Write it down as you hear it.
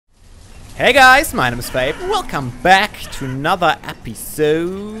Hey guys, my name is Fabe. Welcome back to another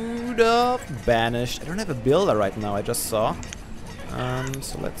episode of Banished. I don't have a builder right now, I just saw.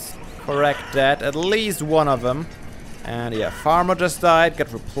 So let's correct that. At least one of them. And yeah, farmer just died,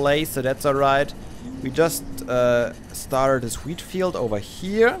 got replaced, so that's alright. We just started this wheat field over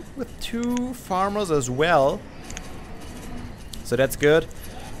here with 2 farmers as well. So that's good.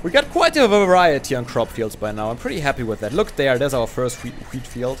 We got quite a variety on crop fields by now. I'm pretty happy with that. Look there, there's our first wheat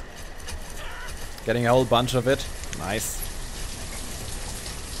field. Getting a whole bunch of it. Nice.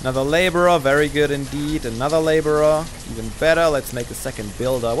 Another laborer, very good indeed. Another laborer, even better. Let's make a second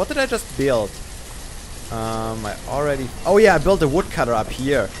builder. What did I just build? Oh yeah, I built a woodcutter up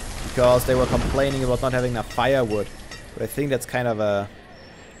here because they were complaining about not having enough firewood. But I think that's kind of a...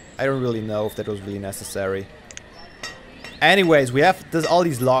 I don't really know if that was really necessary. Anyways, we have all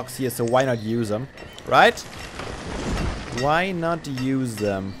these logs here, so why not use them? Right? Why not use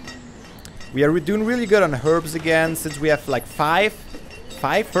them? We are doing really good on herbs again, since we have like 5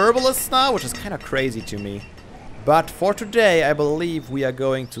 herbalists now, which is kind of crazy to me. But for today, I believe we are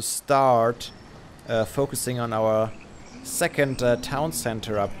going to start focusing on our second town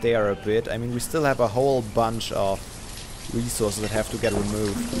center up there a bit. I mean, we still have a whole bunch of resources that have to get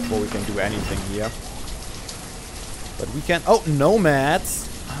removed before we can do anything here. But we can... Oh, nomads!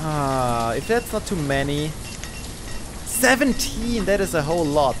 Ah, if that's not too many... 17! That is a whole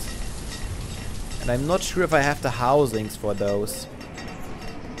lot. And I'm not sure if I have the housings for those.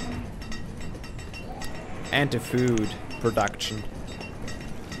 And the food production.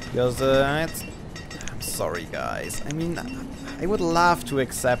 Because I'm sorry guys. I mean, I would love to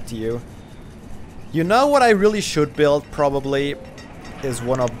accept you. You know what I really should build probably? Is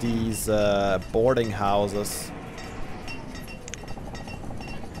one of these boarding houses.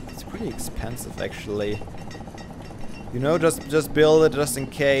 It's pretty expensive actually. You know, just build it just in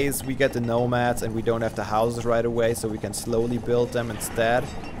case we get the nomads and we don't have the houses right away, so we can slowly build them instead.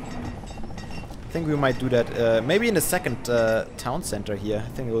 I think we might do that maybe in the second town center here. I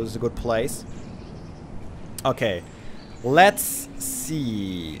think it was a good place. Okay, let's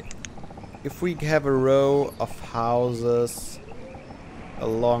see. If we have a row of houses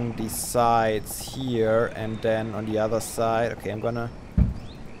along the sides here and then on the other side. Okay, I'm gonna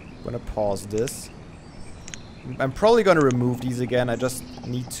pause this. I'm probably gonna remove these again. I just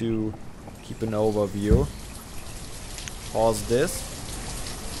need to keep an overview. Pause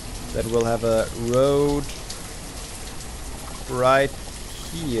this. Then we'll have a road right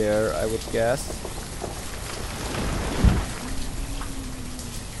here, I would guess.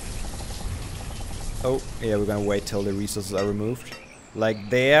 Oh, yeah, we're gonna wait till the resources are removed.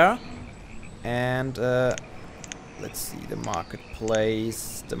 Like there. And let's see, the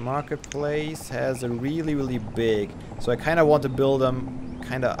marketplace. The marketplace has a really big... So I kind of want to build them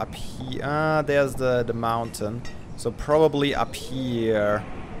kind of up here. Ah, there's the mountain. So probably up here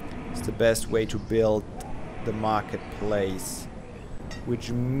is the best way to build the marketplace. Which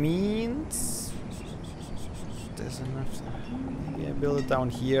means... There's enough... Maybe I build it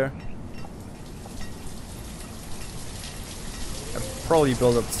down here. I'll probably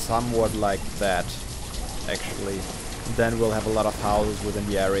build it somewhat like that. Actually, then we'll have a lot of houses within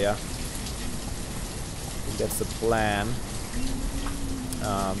the area. I think that's the plan.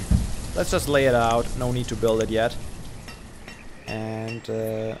 Let's just lay it out. No need to build it yet. And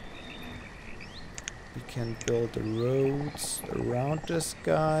we can build the roads around this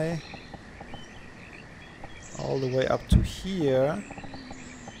guy all the way up to here.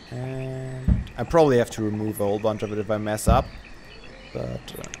 And I probably have to remove a whole bunch of it if I mess up. But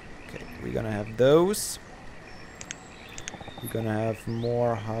okay, we're gonna have those. We're gonna have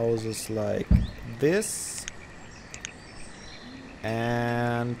more houses like this.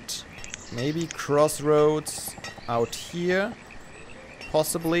 And maybe crossroads out here.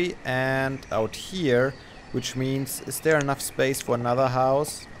 Possibly. And out here. Which means, is there enough space for another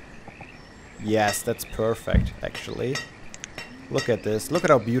house? Yes, that's perfect actually. Look at this. Look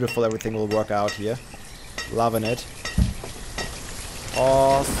at how beautiful everything will work out here. Loving it.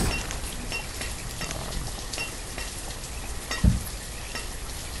 Pause.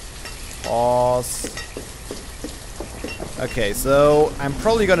 Pause. Okay, so I'm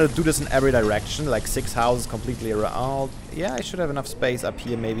probably gonna do this in every direction, like 6 houses completely around. Oh, yeah, I should have enough space up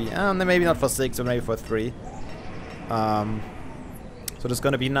here, maybe. Maybe not for 6, but maybe for 3. So this is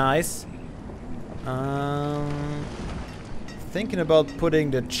gonna be nice. Thinking about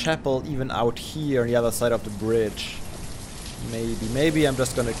putting the chapel even out here on the other side of the bridge. Maybe I'm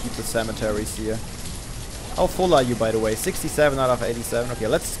just gonna keep the cemeteries here. How full are you, by the way? 67 out of 87. Okay,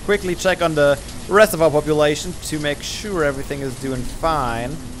 let's quickly check on the rest of our population to make sure everything is doing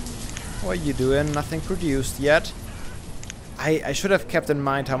fine. What are you doing? Nothing produced yet. I should have kept in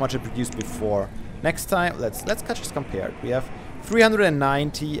mind how much I produced before. Next time, let's just compare it. We have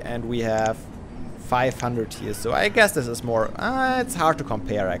 390 and we have 500 here. So I guess this is more... it's hard to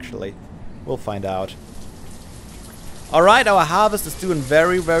compare actually. We'll find out. Alright, our harvest is doing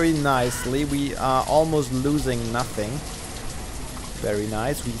very, very nicely. We are almost losing nothing. Very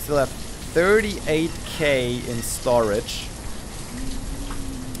nice. We still have 38k in storage.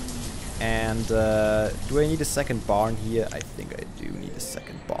 And do I need a second barn here? I think I do need a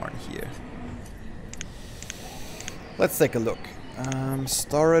second barn here. Let's take a look.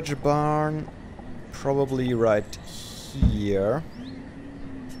 Storage barn, probably right here.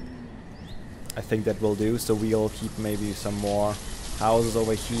 I think that will do. So we'll keep maybe some more houses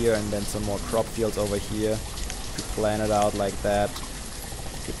over here and then some more crop fields over here. To plan it out like that.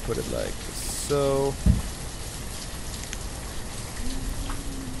 You could put it like so.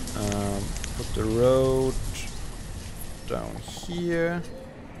 Put the road down here.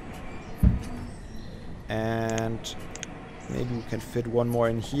 And maybe we can fit one more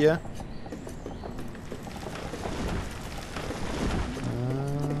in here.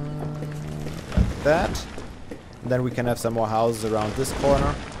 Like that. And then we can have some more houses around this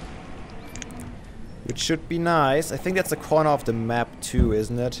corner. Which should be nice. I think that's the corner of the map too,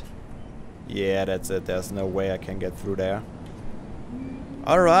 isn't it? Yeah, that's it. There's no way I can get through there.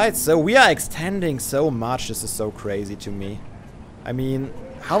 Alright, so we are extending so much. This is so crazy to me. I mean,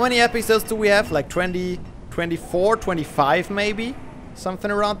 how many episodes do we have? Like 20, 24, 25 maybe? Something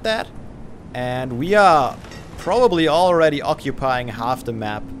around that. And we are probably already occupying half the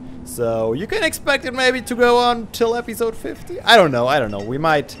map. So you can expect it maybe to go on till episode 50? I don't know. We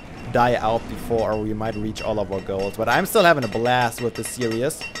might die out before, or we might reach all of our goals. But I'm still having a blast with this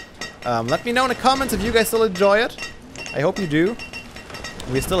series. Let me know in the comments if you guys still enjoy it. I hope you do.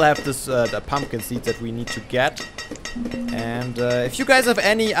 We still have this the pumpkin seeds that we need to get. And if you guys have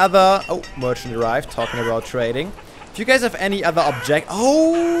any other... Oh, merchant arrived, talking about trading. If you guys have any other object...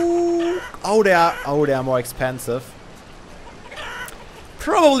 Oh, they are more expensive.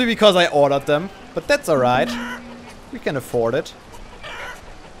 Probably because I ordered them. But that's alright. We can afford it.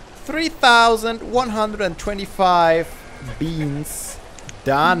 3,125 beans.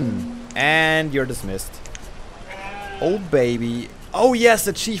 Done. And you're dismissed. Oh, baby. Oh, yes,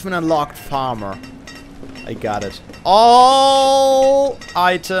 achievement unlocked, farmer. I got it. All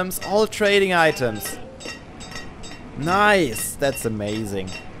items, all trading items. Nice. That's amazing.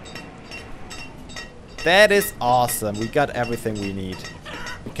 That is awesome. We got everything we need.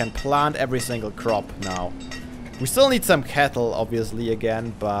 We can plant every single crop now. We still need some cattle, obviously,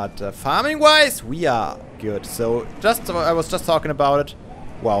 again, but farming-wise, we are good. So, I was just talking about it.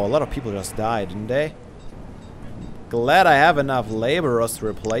 Wow, a lot of people just died, didn't they? Glad I have enough laborers to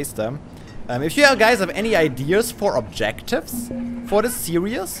replace them. If you guys have any ideas for objectives for this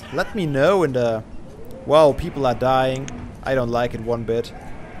series, let me know in the... Wow, people are dying. I don't like it one bit.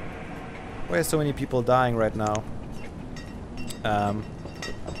 Why are so many people dying right now?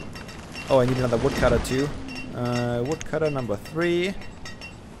 Oh, I need another woodcutter too. Woodcutter number 3.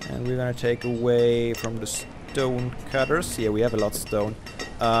 And we're gonna take away from the stone cutters. Yeah, we have a lot of stone.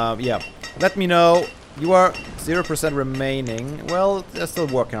 Yeah, let me know. You are 0% remaining. Well, they're still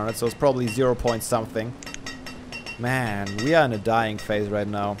working on it, so it's probably 0 point something. Man, we are in a dying phase right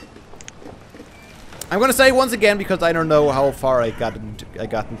now. I'm gonna say once again, because I don't know how far I got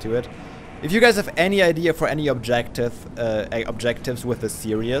into it. If you guys have any idea for any objectives with this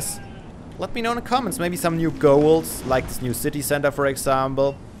series, let me know in the comments. Maybe some new goals, like this new city center, for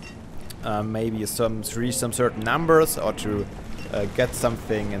example. Maybe reach some certain numbers, or to get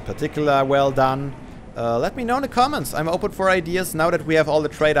something in particular well done. Let me know in the comments. I'm open for ideas. Now that we have all the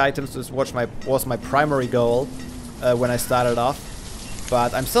trade items, this was my primary goal when I started off.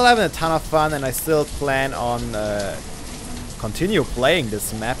 But I'm still having a ton of fun, and I still plan on continue playing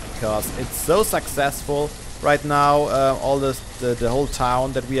this map because it's so successful right now. All the whole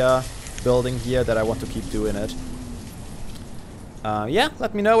town that we are building here, that I want to keep doing it. Yeah,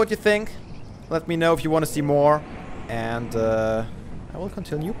 let me know what you think. Let me know if you want to see more, and I will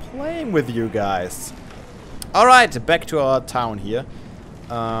continue playing with you guys. Alright, back to our town here.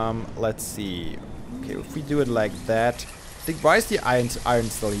 Let's see. Okay, if we do it like that. I think, why is the iron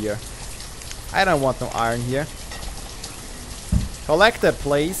still here? I don't want no iron here. Collect that,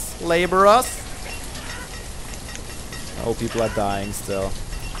 please, laborers. Oh, people are dying still.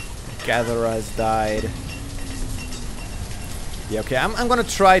 Gatherer has died. Yeah, okay, I'm gonna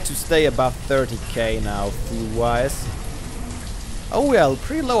try to stay above 30k now, food-wise. Oh, we are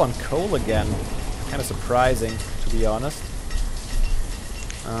pretty low on coal again. Kind of surprising, to be honest.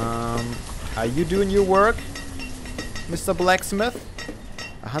 Are you doing your work, Mr. Blacksmith?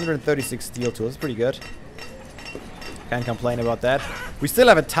 136 steel tools, pretty good. Can't complain about that. We still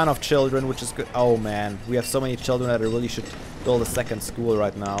have a ton of children, which is good. Oh man, we have so many children that I really should build a second school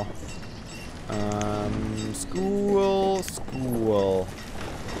right now. School.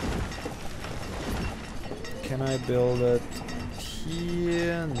 Can I build it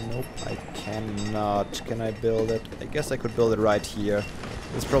here? Nope, I cannot. Can I build it? I guess I could build it right here.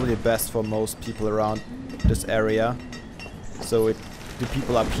 It's probably the best for most people around this area. So the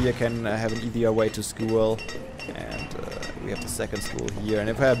people up here can have an easier way to school. And we have the second school here. And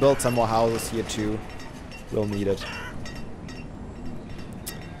if I build some more houses here too, we'll need it.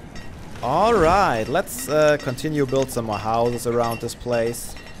 Alright, let's continue build some more houses around this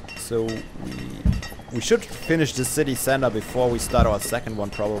place. So we should finish the city center before we start our second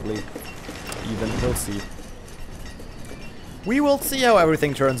one, probably. Even, we'll see. We will see how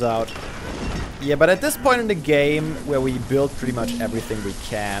everything turns out. Yeah, but at this point in the game, where we build pretty much everything we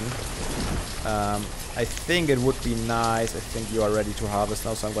can, I think it would be nice. I think you are ready to harvest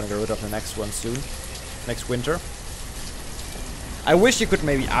now, so I'm going to get rid of the next one soon. Next winter. I wish you could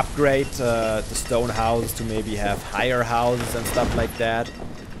maybe upgrade the stone houses to maybe have higher houses and stuff like that.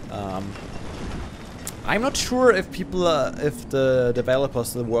 I'm not sure if people, if the developers are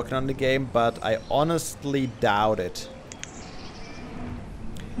still working on the game, but I honestly doubt it.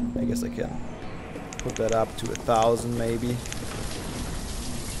 I guess I can put that up to 1,000 maybe.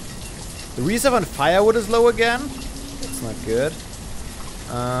 The reserve on firewood is low again. That's not good.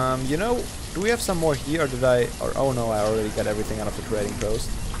 You know, do we have some more here, or did I? Or oh no, I already got everything out of the trading post.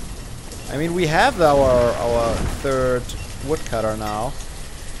 I mean, we have our third woodcutter now.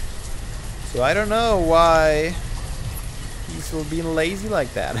 So I don't know why he's still being lazy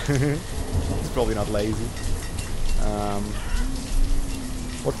like that. He's probably not lazy.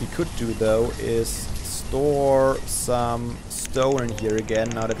 What we could do though is store some stone in here again,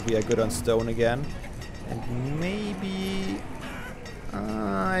 now that we are good on stone again. And maybe...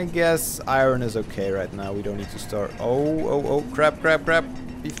 I guess iron is okay right now. We don't need to store... Oh, crap.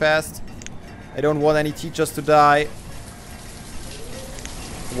 Be fast. I don't want any teachers to die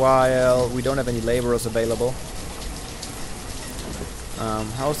while we don't have any laborers available.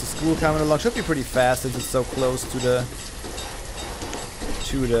 How's the school coming along? Should be pretty fast since it's so close to the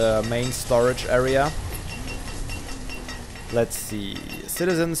main storage area. Let's see.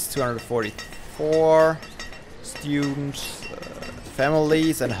 Citizens 244. Students,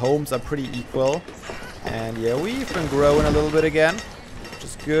 families and homes are pretty equal. And yeah, we've been growing a little bit again, which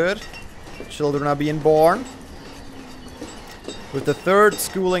is good. Children are being born. With the third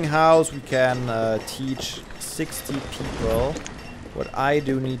schooling house, we can teach 60 people. What I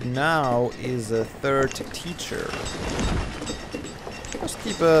do need now is a third teacher. Just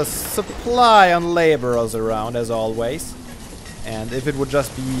keep a supply on laborers around, as always. And if it would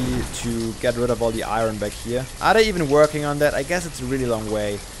just be to get rid of all the iron back here. Are they even working on that? I guess it's a really long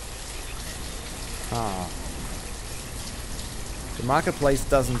way. Ah. The marketplace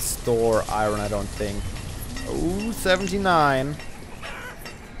doesn't store iron, I don't think. Oh, 79.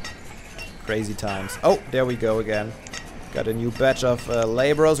 Crazy times. Oh, there we go again. Got a new batch of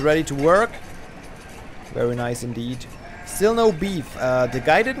laborers ready to work. Very nice indeed. Still no beef. The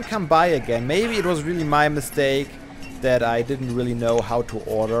guy didn't come by again. Maybe it was really my mistake that I didn't really know how to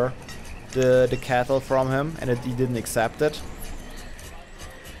order the cattle from him, and he didn't accept it.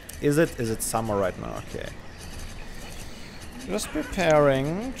 Is it summer right now? Okay. Just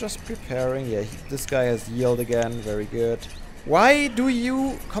preparing. Yeah, this guy has yield again. Very good. Why do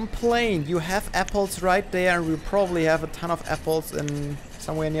you complain? You have apples right there, and we probably have a ton of apples in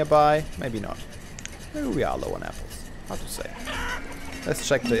somewhere nearby. Maybe not. Maybe we are low on apples. Hard to say. Let's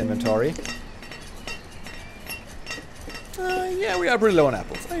check the inventory. Yeah, we are pretty low on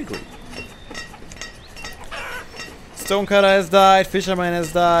apples. I agree. Stonecutter has died. Fisherman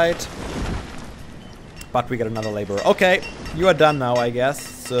has died. But we got another laborer. Okay, you are done now, I guess.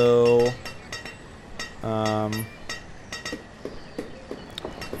 So, I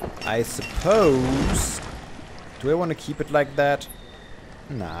suppose. Do I want to keep it like that?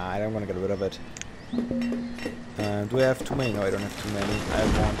 Nah, I don't want to get rid of it. Do I have too many? No, I don't have too many. I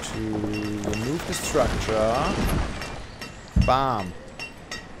want to remove the structure. Bam.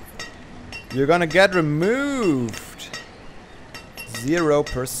 You're gonna get removed.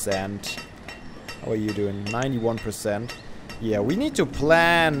 0%. How are you doing? 91%. Yeah, we need to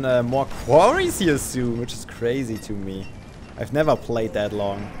plan more quarries here soon, which is crazy to me. I've never played that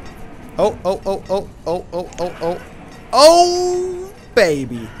long. Oh,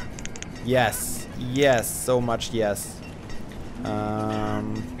 baby. Yes, so much yes.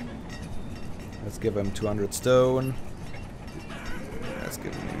 give him 200 stone. Let's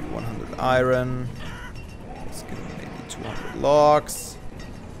give him maybe 100 iron. Let's give him maybe 200 logs.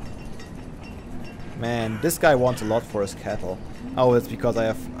 Man, this guy wants a lot for his cattle. Oh, it's because I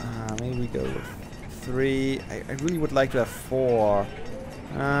have... maybe we go with 3. I really would like to have 4.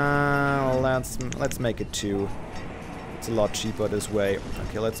 Let's make it 2. It's a lot cheaper this way.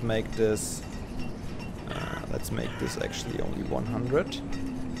 Okay, let's make this... let's make this actually only 100.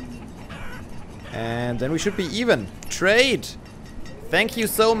 And then we should be even. Trade! Thank you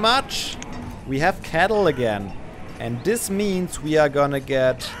so much! We have cattle again. And this means we are gonna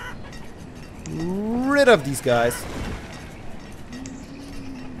get rid of these guys.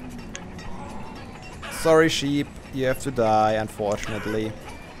 Sorry, sheep. You have to die, unfortunately.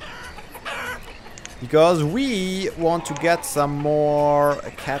 Because we want to get some more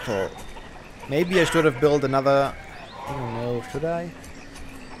cattle. Maybe I should have built another... I don't know, should I?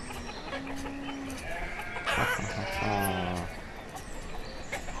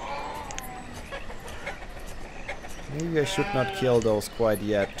 Maybe I should not kill those quite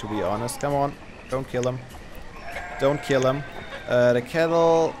yet, to be honest. Come on, don't kill them. Don't kill them. The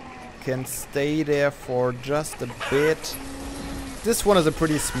cattle can stay there for just a bit. This one is a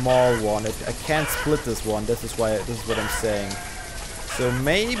pretty small one. I can't split this one. This is why. This is what I'm saying. So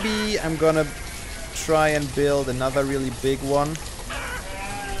maybe I'm gonna try and build another really big one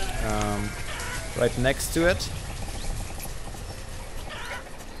right next to it.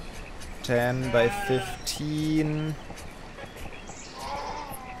 10 by 15.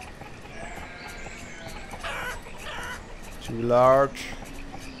 Too large.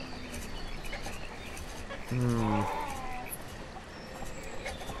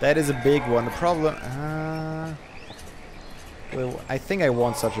 That is a big one. The problem... well, I think I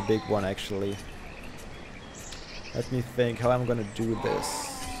want such a big one, actually. Let me think how I'm gonna do this.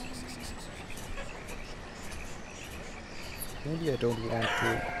 Maybe I don't want to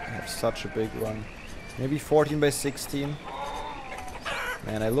have such a big one. Maybe 14 by 16.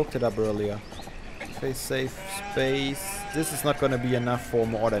 Man, I looked it up earlier. If I save space... This is not gonna be enough for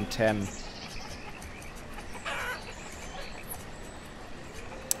more than 10.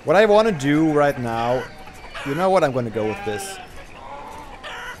 What I want to do right now... You know what? I'm gonna go with this.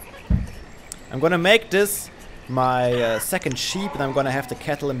 I'm gonna make this my second sheep, and I'm gonna have the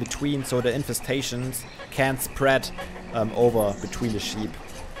cattle in between so the infestations can't spread over between the sheep.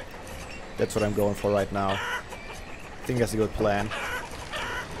 That's what I'm going for right now. I think that's a good plan.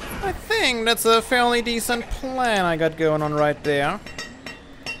 I think that's a fairly decent plan I got going on right there.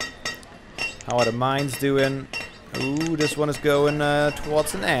 How are the mines doing? Ooh, this one is going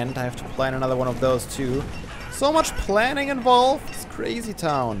towards an end. I have to plan another one of those too. So much planning involved. It's crazy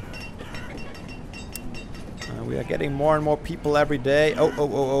town. We are getting more and more people every day.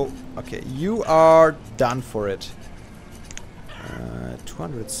 Oh. Okay, you are done for it.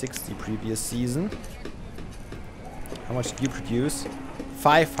 260 previous season. How much did you produce?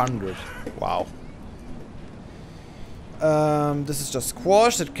 500. Wow. This is just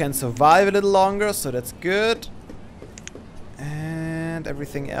squash. It can survive a little longer, so that's good. And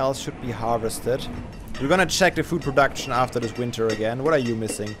everything else should be harvested. We're gonna check the food production after this winter again. What are you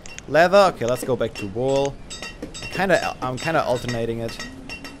missing? Leather? Okay, let's go back to wool. I'm kinda alternating it.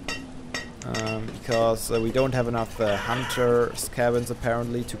 Because we don't have enough hunter cabins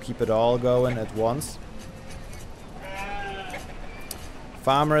apparently to keep it all going at once.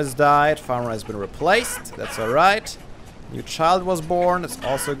 Farmer has died. Farmer has been replaced. That's alright. New child was born. That's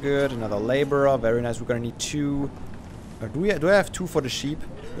also good. Another laborer. Very nice. We're gonna need 2. Do I have 2 for the sheep?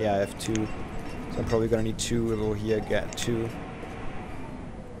 Yeah, I have 2. So I'm probably gonna need 2 over here. Get 2.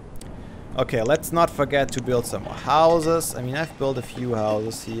 Okay, let's not forget to build some more houses. I mean, I've built a few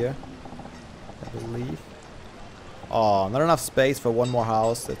houses here, I believe. Oh, not enough space for one more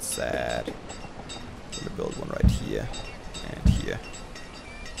house. That's sad. I'm gonna build one right here and here.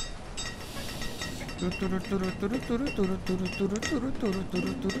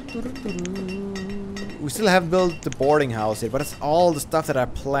 We still haven't built the boarding house yet, but it's all the stuff that I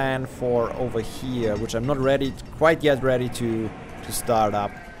plan for over here, which I'm not quite yet ready to start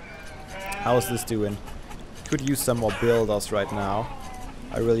up. How's this doing? Could use some more builders right now.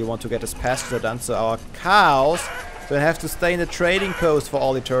 I really want to get this pasture done so our cows don't have to stay in the trading post for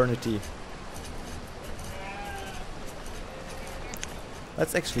all eternity.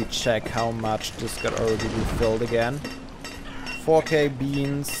 Let's actually check how much this got already refilled again. 4k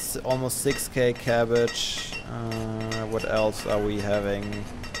beans, almost 6k cabbage. What else are we having?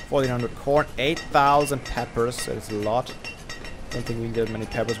 1400 corn, 8000 peppers. That is a lot. Don't think we need that many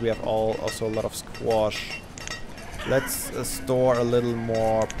peppers. We have also a lot of squash. Let's store a little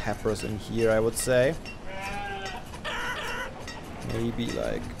more peppers in here, I would say. Maybe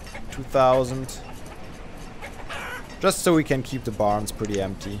like 2,000. Just so we can keep the barns pretty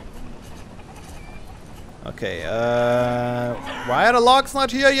empty. Okay, why are the logs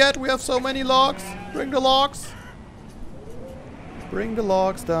not here yet? We have so many logs. Bring the logs. Bring the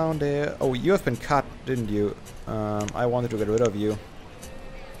logs down there. Oh, you have been cut, didn't you? I wanted to get rid of you.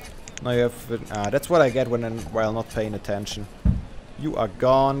 No, you have been, that's what I get while not paying attention. You are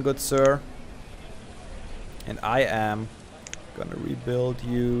gone, good sir. And I am gonna rebuild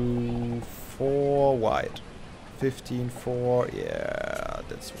you 4 wide. 15, 4, yeah,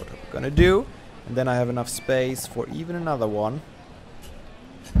 that's what I'm gonna do. And then I have enough space for even another one,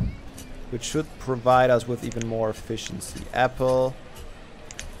 which should provide us with even more efficiency. Apple.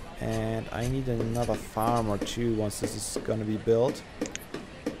 And I need another farm or two once this is gonna be built.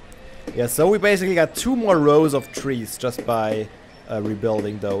 Yeah, so we basically got 2 more rows of trees just by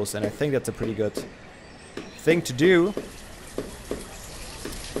rebuilding those, and I think that's a pretty good thing to do.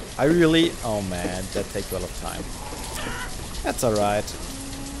 I really... oh man, that takes a lot of time. That's alright.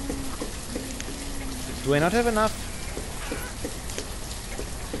 Do I not have enough?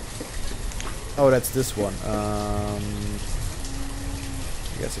 Oh, that's this one. I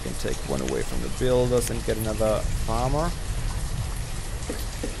guess I can take one away from the builders and get another farmer.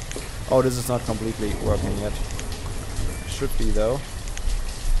 Oh, this is not completely working yet. Should be though.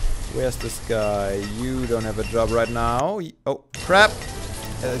 Where's this guy? You don't have a job right now. Oh, crap!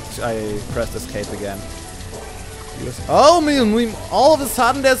 I pressed escape again. Oh, all of a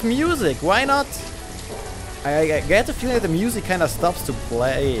sudden there's music. Why not? I get the feeling that the music kind of stops to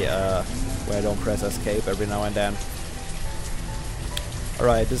play when I don't press escape every now and then.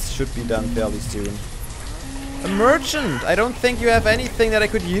 Alright, this should be done fairly soon. A merchant! I don't think you have anything that I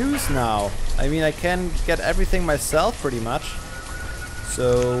could use now. I mean, I can get everything myself pretty much.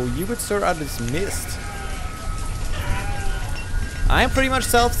 So, you could sort out this mist. I'm pretty much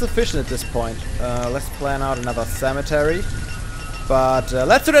self-sufficient at this point. Let's plan out another cemetery. But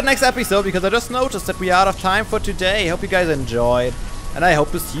let's do that next episode, because I just noticed that we are out of time for today. Hope you guys enjoyed. And I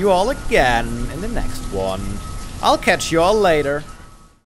hope to see you all again in the next one. I'll catch you all later.